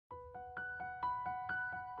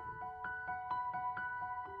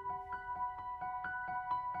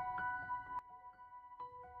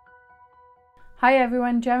Hi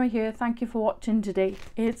everyone, Gemma here. Thank you for watching today.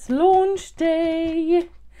 It's launch day.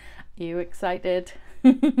 Are you excited?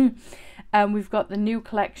 We've got the new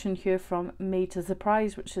collection here from Made to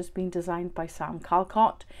Surprise, which has been designed by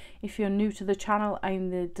Calcott. If you're new to the channel, I'm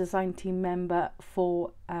the design team member for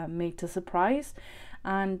Made to Surprise,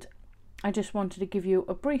 and I just wanted to give you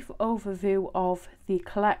a brief overview of the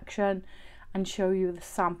collection and show you the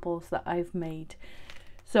samples that I've made.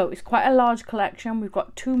 So it's quite a large collection. We've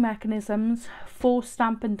got 2 mechanisms, 4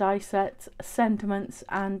 stamp and die sets, sentiments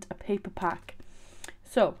and a paper pack.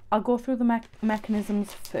 So I'll go through the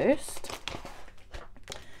mechanisms first.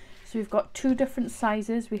 So we've got 2 different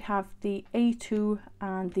sizes. We have the A2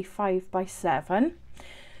 and the 5x7.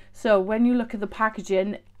 So when you look at the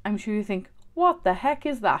packaging, I'm sure you think, what the heck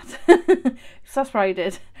is that? So that's what I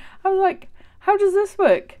did. I was like, how does this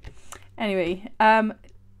work? Anyway,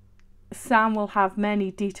 Sam will have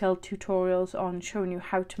many detailed tutorials on showing you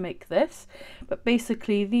how to make this, but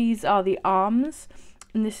basically these are the arms,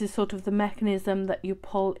 and this is sort of the mechanism that you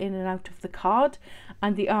pull in and out of the card,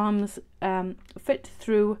 and the arms fit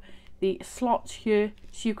through the slots here,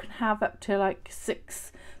 so you can have up to like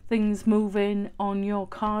 6 things moving on your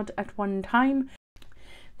card at one time.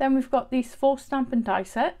 Then we've got these 4 stamp and die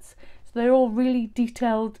sets, so they're all really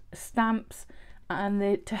detailed stamps, and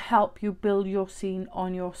they're to help you build your scene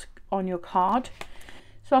on your card.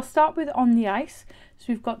 So I'll start with on the ice. So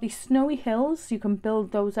we've got these snowy hills, you can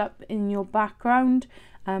build those up in your background,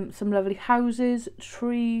 some lovely houses,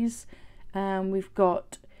 trees, we've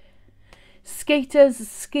got skaters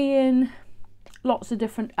skiing, lots of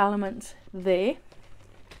different elements there.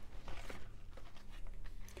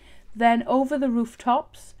 Then over the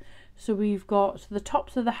rooftops, so we've got the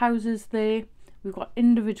tops of the houses there, we've got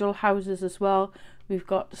individual houses as well. We've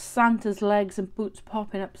got Santa's legs and boots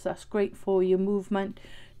popping up, so that's great for your movement.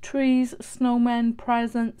 Trees, snowmen,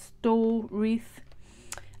 presents, door, wreath.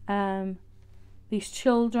 These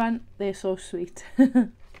children, they're so sweet.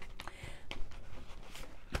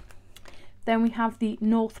 Then we have the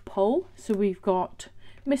North Pole. So we've got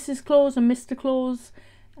Mrs. Claus and Mr. Claus.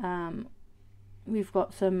 We've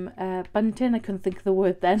got some bunting, I couldn't think of the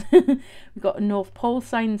word then. We've got a North Pole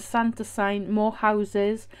sign, Santa sign, more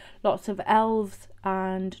houses, lots of elves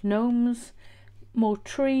and gnomes, more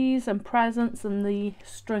trees and presents, and the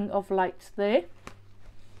string of lights there.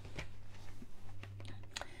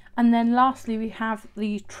 And then lastly we have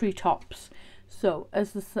the treetops. So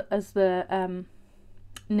as the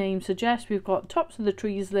name suggests, we've got tops of the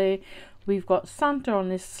trees there, we've got Santa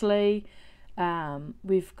on his sleigh,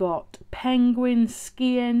 we've got penguins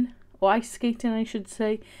skiing, or ice skating I should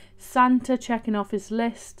say, Santa checking off his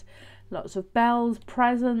list, lots of bells,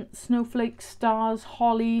 presents, snowflakes, stars,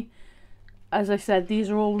 holly. As I said, these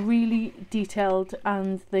are all really detailed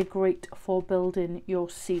and they're great for building your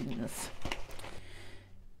scenes.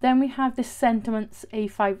 Then we have this Sentiments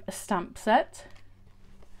A5 stamp set.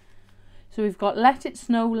 So we've got Let It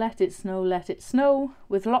Snow, Let It Snow, Let It Snow,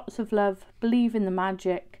 with lots of love, believe in the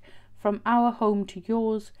magic, from our home to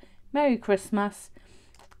yours, Merry Christmas,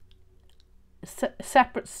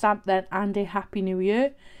 separate stamp then, and a Happy New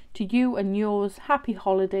Year, to you and yours, happy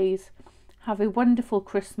holidays, have a wonderful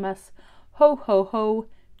Christmas, ho ho ho,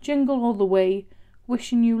 jingle all the way,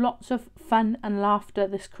 wishing you lots of fun and laughter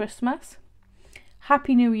this Christmas,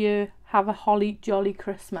 Happy New Year, have a holly jolly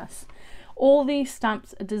Christmas. All these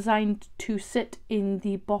stamps are designed to sit in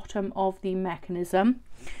the bottom of the mechanism.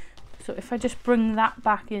 So if I just bring that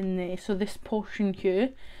back in there, so this portion here,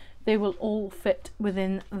 they will all fit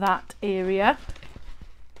within that area.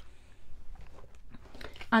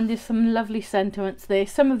 And there's some lovely sentiments there.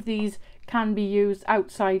 Some of these can be used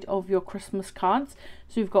outside of your Christmas cards.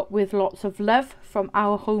 So we've got with lots of love, from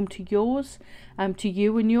our home to yours, to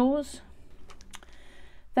you and yours.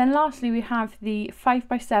 Then lastly we have the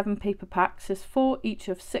 5x7 paper packs. There's 4 each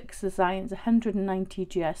of 6 designs, 190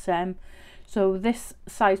 GSM. So this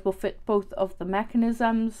size will fit both of the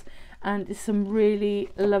mechanisms, and it's some really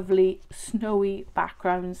lovely snowy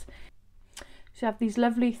backgrounds. So you have these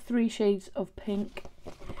lovely 3 shades of pink.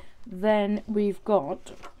 Then we've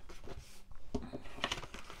got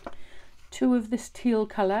 2 of this teal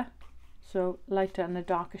colour, so lighter and a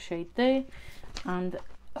darker shade there, and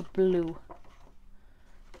a blue.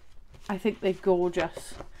 I think they're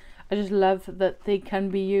gorgeous. I just love that they can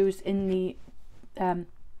be used in the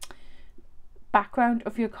background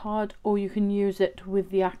of your card, or you can use it with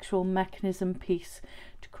the actual mechanism piece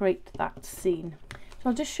to create that scene. So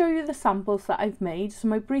I'll just show you the samples that I've made. So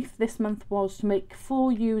my brief this month was to make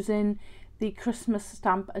 4 using the Christmas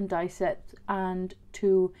stamp and die set, and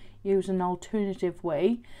to use an alternative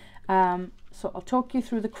way. So I'll talk you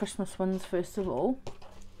through the Christmas ones first of all.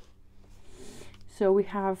 So we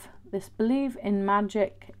have this Believe in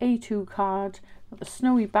Magic A2 card with a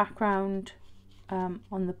snowy background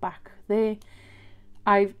on the back there.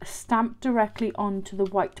 I've stamped directly onto the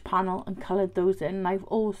white panel and coloured those in. And I've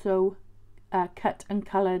also cut and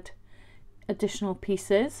coloured additional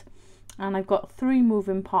pieces. And I've got 3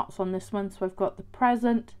 moving parts on this one. So I've got the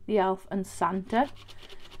present, the elf and Santa.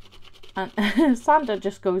 And Santa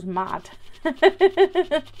just goes mad.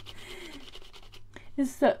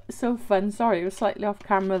 It's so fun. Sorry, it was slightly off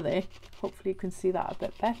camera there. Hopefully you can see that a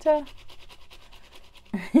bit better.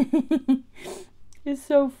 It's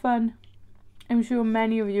so fun. I'm sure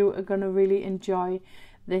many of you are going to really enjoy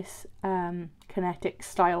this kinetic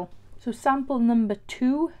style. So sample number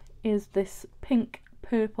 2 is this pink,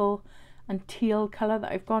 purple and teal colour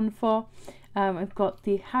that I've gone for. I've got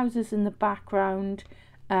the houses in the background,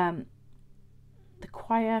 the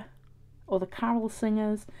choir or the carol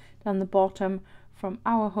singers down the bottom, from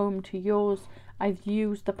our home to yours. I've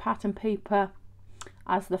used the pattern paper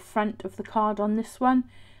as the front of the card on this one,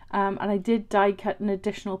 and I did die cut an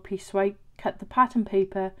additional piece, so I cut the pattern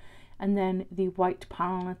paper and then the white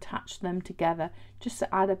panel and attached them together just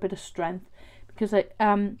to add a bit of strength, because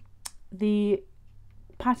the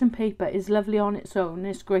pattern paper is lovely on its own.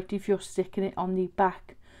 It's great if you're sticking it on the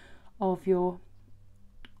back of your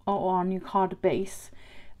or on your card base,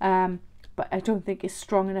 but I don't think it's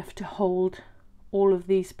strong enough to hold all of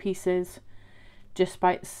these pieces just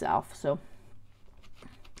by itself. So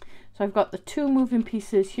I've got the 2 moving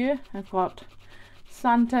pieces here. I've got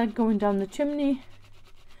Santa going down the chimney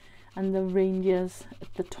and the reindeers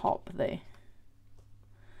at the top there.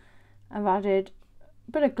 I've added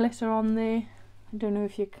a bit of glitter on there. I don't know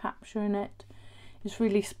if you're capturing it. It's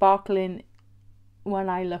really sparkling when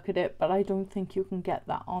I look at it, but I don't think you can get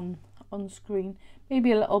that on screen.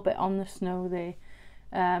 Maybe a little bit on the snow there.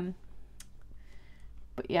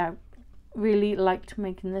 But yeah, really liked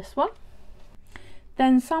making this one.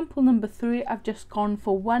 Then sample number 3, I've just gone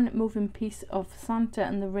for 1 moving piece of Santa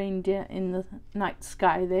and the reindeer in the night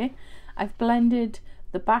sky there. I've blended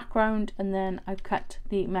the background and then I've cut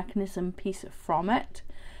the mechanism piece from it.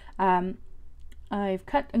 I've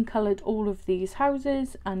cut and coloured all of these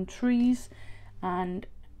houses and trees, and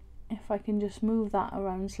if I can just move that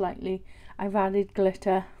around slightly, I've added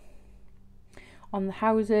glitter on the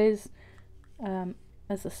houses.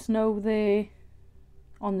 There's a snow there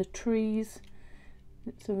on the trees.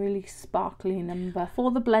 It's a really sparkly number.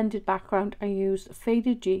 For the blended background, I used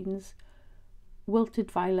Faded Jeans,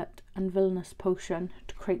 Wilted Violet and Villainous Potion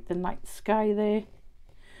to create the night sky there.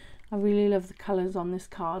 I really love the colours on this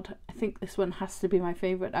card. I think this one has to be my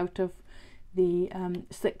favourite out of the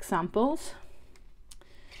 6 samples.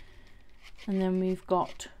 And then we've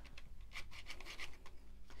got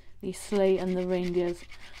the sleigh and the reindeers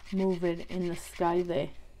moving in the sky there.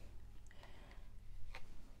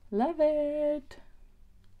 Love it!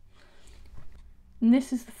 And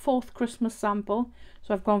this is the 4th Christmas sample,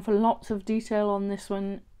 so I've gone for lots of detail on this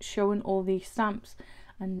one, showing all the stamps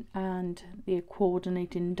and the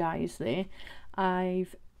coordinating dies there.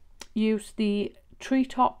 I've used the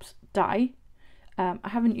treetops die. I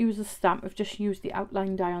haven't used a stamp, I've just used the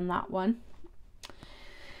outline die on that one,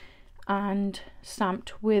 and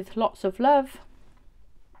stamped with lots of love.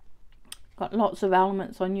 Got lots of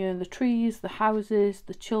elements on here, the trees, the houses,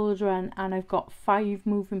 the children, and I've got 5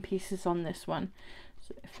 moving pieces on this one.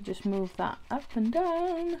 So if I just move that up and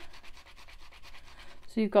down,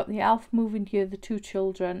 so you've got the elf moving here, the 2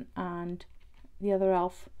 children and the other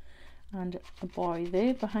elf and a boy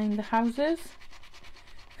there behind the houses.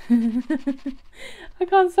 I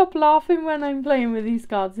can't stop laughing when I'm playing with these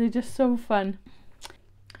cards, they're just so fun.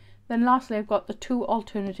 Then lastly, I've got the 2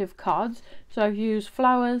 alternative cards. So I've used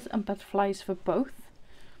flowers and butterflies for both.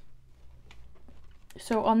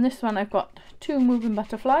 So on this one, I've got 2 moving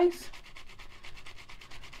butterflies.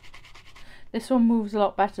 This one moves a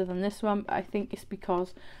lot better than this one, but I think it's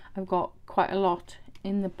because I've got quite a lot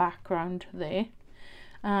in the background there.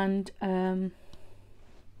 And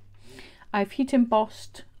I've heat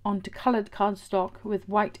embossed onto coloured cardstock with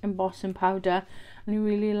white embossing powder, and I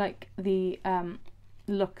really like the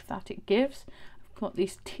look that it gives. I've got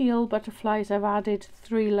these teal butterflies. I've added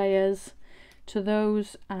 3 layers to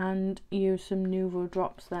those and used some Nuvo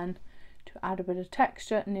drops then to add a bit of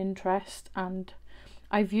texture and interest. And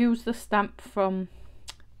I've used the stamp from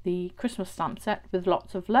the Christmas stamp set with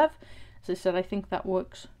lots of love. As I said, I think that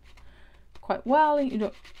works quite well. You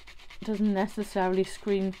know, it doesn't necessarily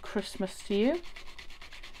scream Christmas to you.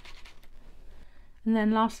 And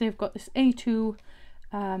then lastly, I've got this A2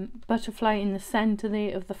 butterfly in the centre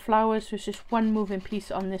there of the flowers. So it's just 1 moving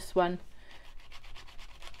piece on this one,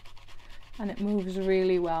 and it moves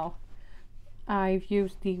really well. I've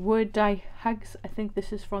used the word die hugs. I think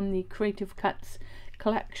this is from the Creative Cuts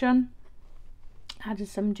collection. Added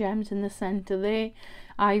some gems in the centre there.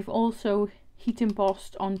 I've also heat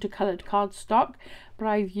embossed onto coloured cardstock, but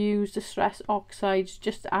I've used Distress Oxides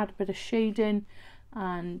just to add a bit of shading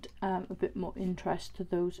and a bit more interest to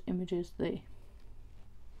those images there.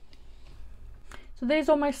 So there's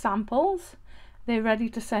all my samples. They're ready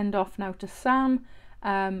to send off now to Sam.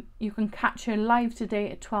 You can catch her live today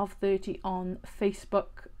at 12:30 on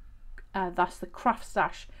Facebook. That's the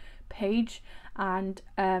Craftstash page, and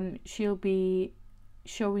she'll be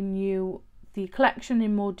showing you the collection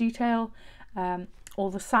in more detail, all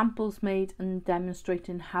the samples made, and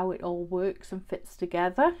demonstrating how it all works and fits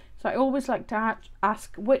together. So I always like to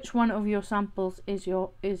ask which one of your samples is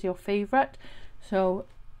your favorite. So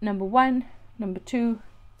number 1, number 2,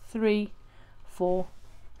 3, 4,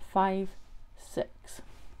 5, 6.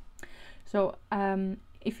 So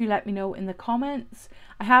if you let me know in the comments.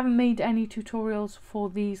 I haven't made any tutorials for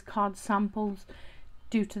these card samples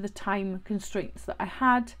due to the time constraints that I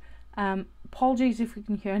had. Apologies if you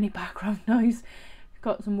can hear any background noise. I've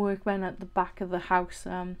got some workmen at the back of the house,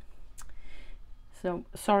 so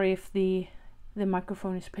sorry if the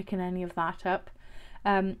microphone is picking any of that up.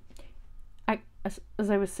 As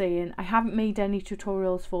I was saying, I haven't made any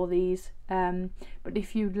tutorials for these, but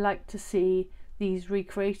if you'd like to see these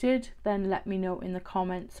recreated, then let me know in the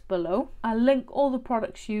comments below. I'll link all the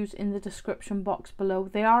products used in the description box below.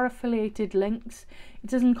 They are affiliated links. It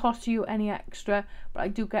doesn't cost you any extra, but I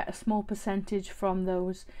do get a small percentage from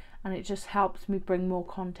those, and it just helps me bring more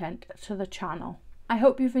content to the channel. I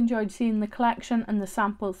hope you've enjoyed seeing the collection and the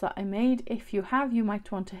samples that I made. If you have, you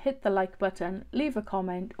might want to hit the like button, leave a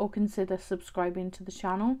comment, or consider subscribing to the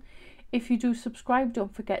channel. If you do subscribe,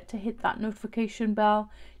 don't forget to hit that notification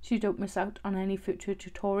bell so you don't miss out on any future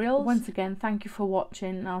tutorials. Once again, thank you for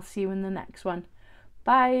watching, and I'll see you in the next one.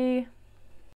 Bye!